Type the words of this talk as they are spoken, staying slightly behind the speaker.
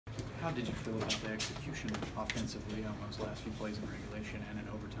How did you feel about the execution offensively on those last few plays in regulation and in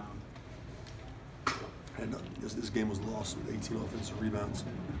overtime? And this game was lost with 18 offensive rebounds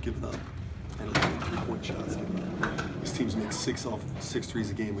given up and 11 3-point shots given up. These teams make six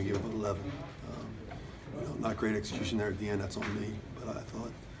threes a game. We gave up 11. Not great execution there at the end. That's on me. But I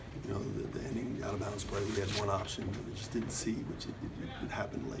thought, the ending out of bounds play, we had one option that we just didn't see, which it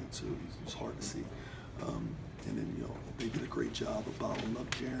happened late, so it was hard to see. And then, they did a great job of bottling up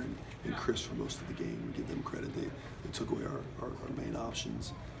Jaren and Chris for most of the game. We give them credit. They took away our main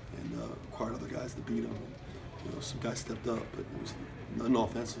options and required other guys to beat them. Some guys stepped up, but it was nothing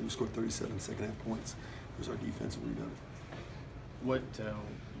offensive. We scored 37 second-half points. It was our defensive rebound.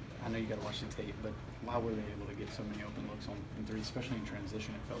 I know you got to watch the tape, but why were they able to get so many open looks in three, especially in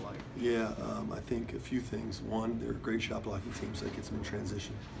transition, it felt like? Yeah, I think a few things. One, they're a great shot blocking team, so that gets them in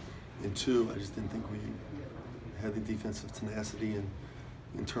transition. And two, I just didn't think we had the defensive tenacity and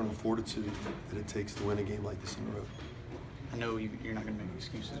internal fortitude that it takes to win a game like this in a row. I know you're not going to make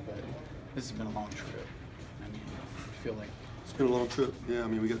excuses, but this has been a long trip. I mean, I feel like it's been a long trip. Yeah, I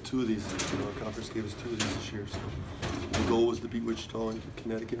mean, we got two of these. Our conference gave us two of these this year. So the goal was to beat Wichita and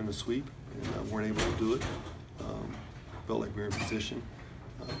Connecticut in a sweep, and weren't able to do it. Felt like we were in position.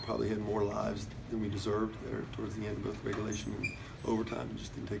 Probably had more lives than we deserved there towards the end of both regulation and overtime, and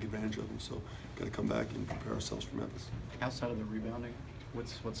just didn't take advantage of them. So got to come back and prepare ourselves for Memphis. Outside of the rebounding,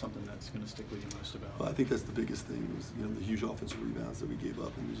 what's something that's going to stick with you most about? Well, I think that's the biggest thing was the huge offensive rebounds that we gave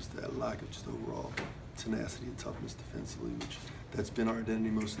up, and just that lack of just overall tenacity and toughness defensively, which that's been our identity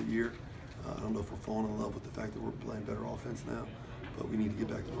most of the year. I don't know if we're falling in love with the fact that we're playing better offense now, but we need to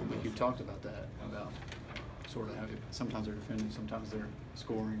get back to home. You've talked about that, about sort of how sometimes they're defending, sometimes they're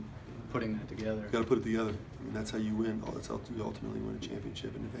scoring, putting that together. You got to put it together. I mean, that's how you win. That's how you ultimately win a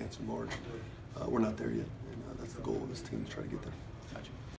championship and advance in margin. We're not there yet, and that's the goal of this team, to try to get there.